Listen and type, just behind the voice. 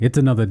It's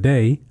another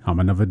day. I'm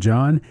another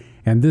John,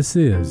 and this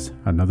is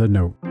Another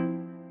Note.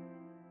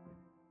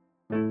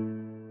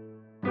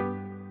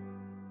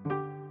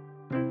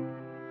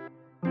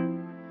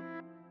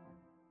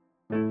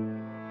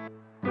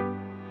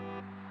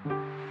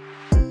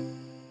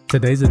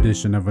 Today's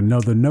edition of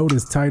Another Note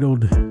is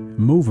titled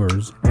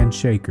Movers and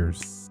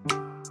Shakers.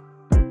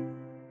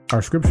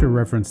 Our scripture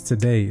reference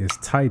today is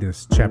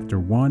Titus chapter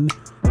 1,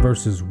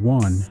 verses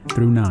 1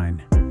 through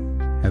 9.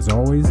 As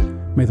always,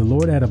 may the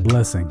Lord add a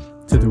blessing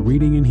to the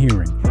reading and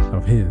hearing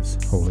of His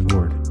holy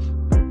word.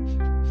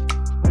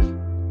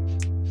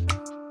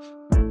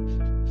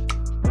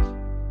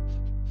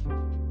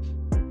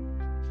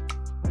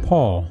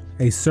 Paul,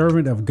 a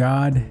servant of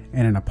God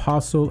and an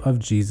apostle of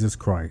Jesus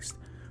Christ,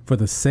 for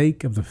the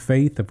sake of the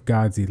faith of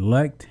God's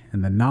elect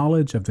and the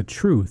knowledge of the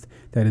truth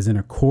that is in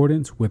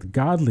accordance with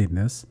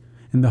godliness,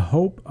 in the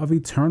hope of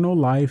eternal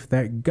life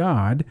that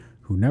God,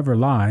 who never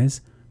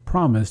lies,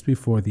 promised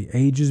before the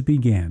ages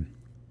began.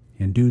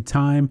 In due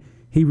time,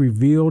 He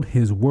revealed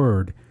His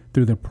word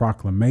through the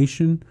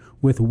proclamation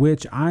with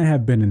which I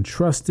have been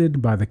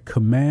entrusted by the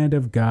command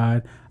of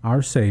God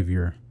our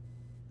Savior.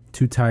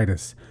 To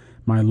Titus,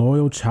 my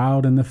loyal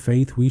child in the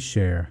faith we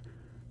share,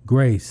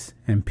 grace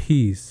and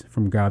peace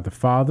from God the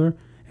Father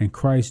and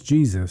Christ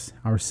Jesus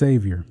our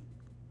Savior.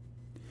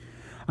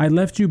 I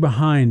left you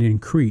behind in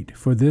Crete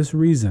for this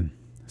reason,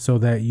 so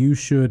that you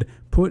should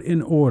put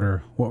in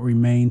order what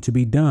remained to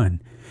be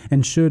done,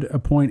 and should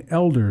appoint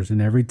elders in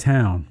every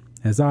town,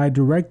 as I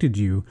directed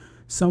you,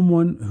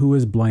 someone who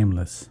is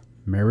blameless,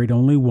 married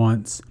only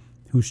once,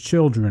 whose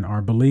children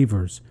are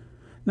believers,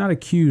 not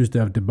accused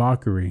of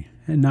debauchery,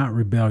 and not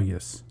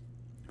rebellious.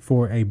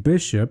 For a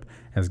bishop,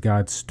 as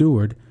God's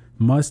steward,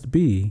 must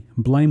be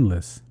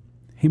blameless.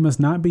 He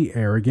must not be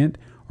arrogant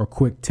or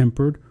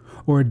quick-tempered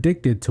or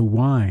addicted to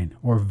wine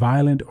or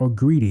violent or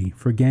greedy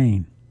for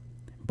gain.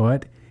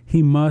 But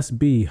he must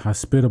be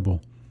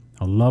hospitable,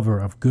 a lover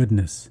of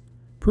goodness,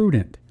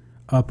 prudent,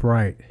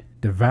 upright,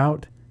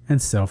 devout,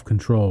 and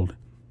self-controlled.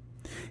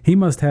 He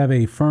must have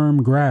a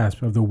firm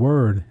grasp of the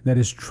word that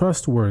is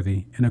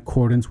trustworthy in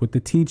accordance with the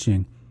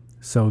teaching,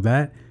 so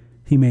that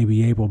he may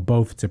be able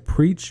both to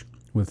preach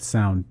with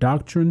sound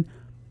doctrine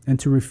and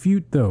to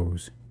refute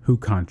those who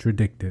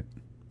contradict it.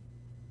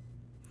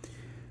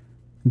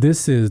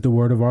 This is the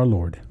word of our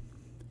Lord.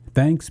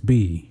 Thanks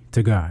be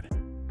to God.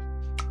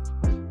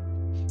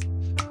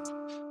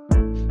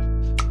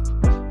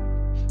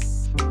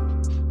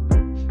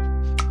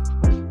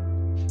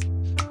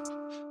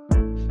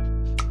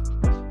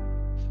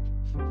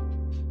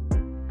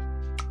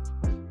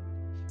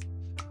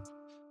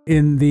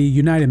 In the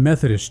United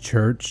Methodist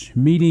Church,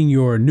 meeting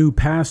your new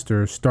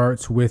pastor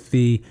starts with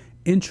the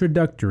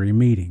introductory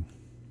meeting.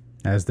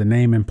 As the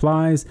name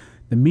implies,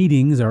 the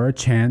meetings are a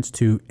chance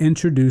to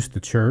introduce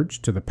the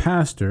church to the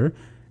pastor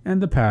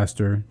and the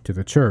pastor to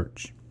the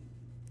church.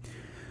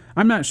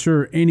 I'm not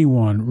sure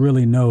anyone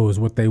really knows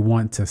what they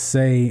want to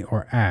say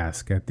or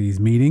ask at these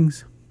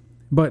meetings,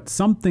 but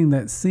something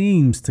that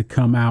seems to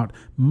come out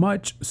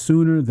much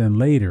sooner than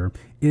later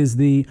is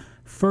the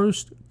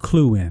first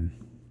clue-in.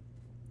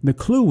 The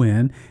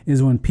clue-in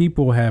is when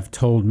people have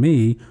told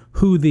me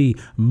who the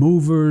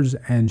movers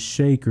and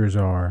shakers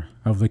are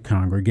of the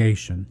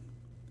congregation.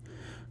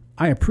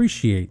 I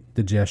appreciate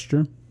the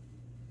gesture.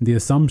 The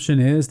assumption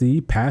is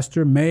the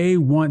pastor may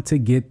want to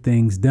get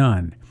things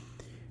done.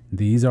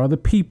 These are the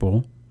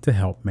people to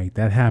help make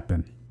that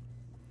happen.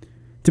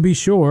 To be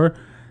sure,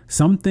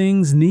 some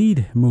things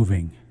need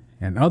moving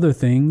and other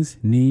things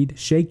need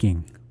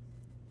shaking.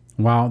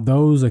 While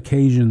those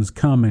occasions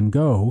come and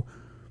go,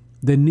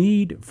 the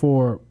need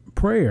for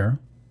prayer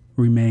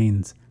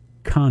remains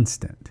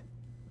constant.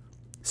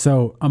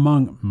 So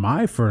among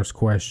my first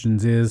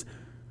questions is,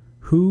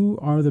 who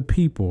are the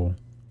people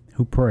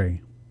who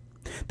pray?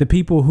 The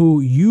people who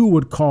you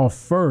would call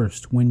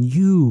first when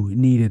you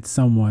needed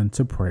someone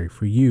to pray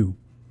for you.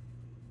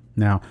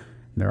 Now,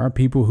 there are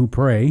people who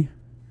pray.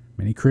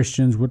 Many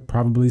Christians would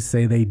probably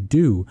say they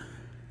do.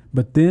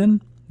 But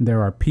then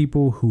there are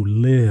people who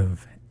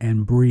live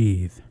and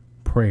breathe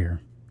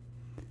prayer.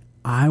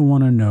 I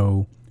want to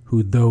know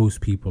who those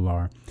people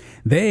are.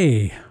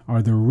 They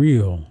are the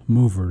real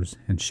movers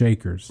and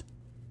shakers.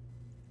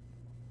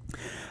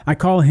 I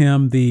call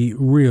him the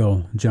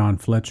real John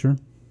Fletcher.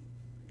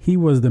 He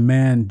was the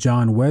man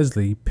John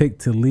Wesley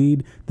picked to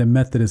lead the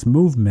Methodist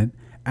movement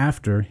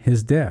after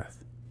his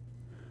death.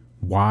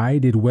 Why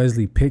did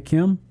Wesley pick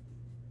him?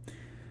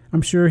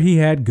 I'm sure he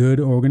had good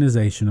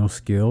organizational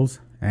skills,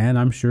 and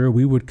I'm sure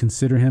we would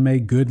consider him a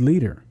good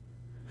leader.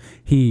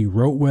 He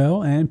wrote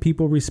well, and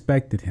people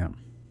respected him.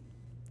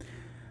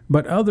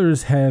 But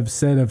others have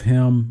said of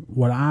him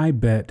what I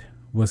bet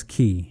was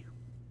key,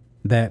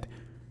 that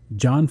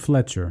John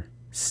Fletcher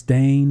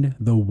stained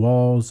the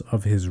walls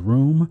of his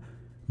room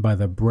by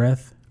the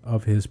breath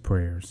of his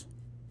prayers.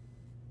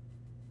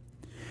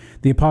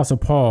 The Apostle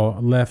Paul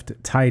left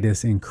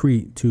Titus in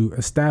Crete to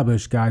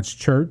establish God's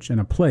church in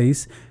a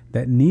place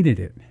that needed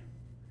it.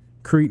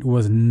 Crete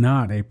was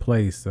not a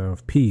place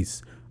of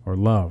peace or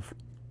love.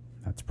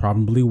 That's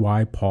probably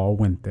why Paul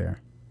went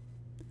there.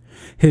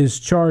 His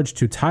charge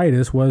to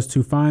Titus was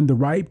to find the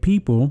right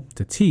people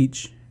to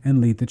teach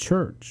and lead the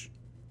church.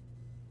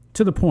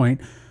 To the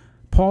point,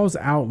 Paul's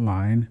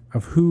outline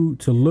of who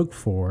to look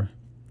for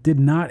did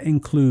not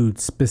include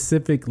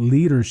specific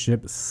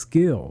leadership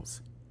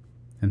skills.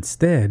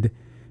 Instead,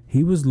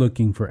 he was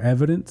looking for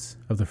evidence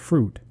of the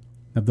fruit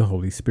of the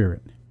Holy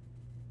Spirit.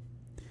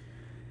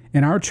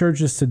 In our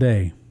churches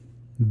today,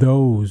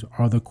 those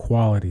are the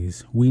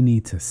qualities we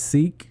need to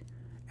seek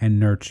and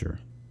nurture.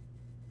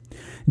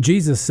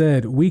 Jesus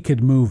said we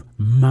could move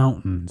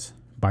mountains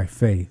by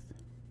faith.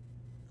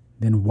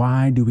 Then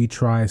why do we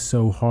try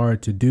so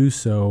hard to do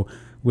so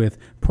with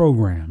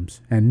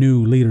programs and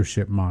new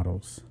leadership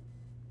models?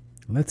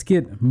 Let's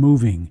get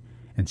moving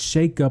and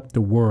shake up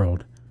the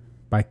world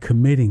by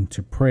committing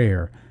to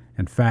prayer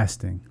and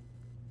fasting,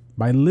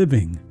 by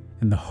living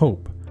in the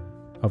hope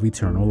of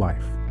eternal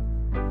life.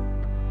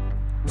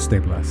 Stay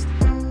blessed.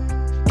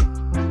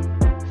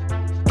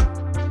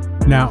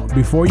 Now,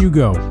 before you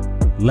go,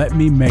 let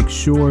me make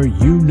sure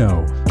you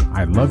know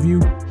I love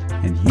you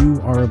and you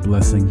are a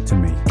blessing to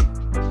me.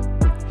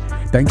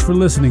 Thanks for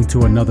listening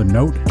to another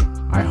note.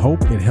 I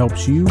hope it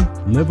helps you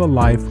live a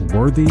life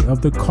worthy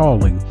of the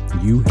calling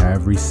you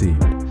have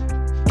received.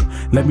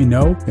 Let me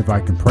know if I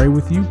can pray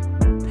with you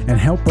and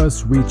help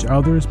us reach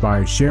others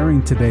by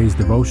sharing today's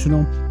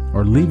devotional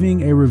or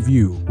leaving a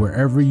review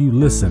wherever you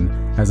listen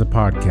as a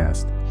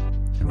podcast.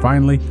 And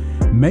finally,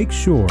 make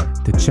sure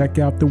to check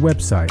out the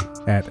website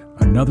at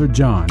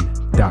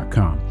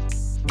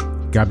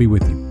anotherjohn.com. God be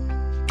with you.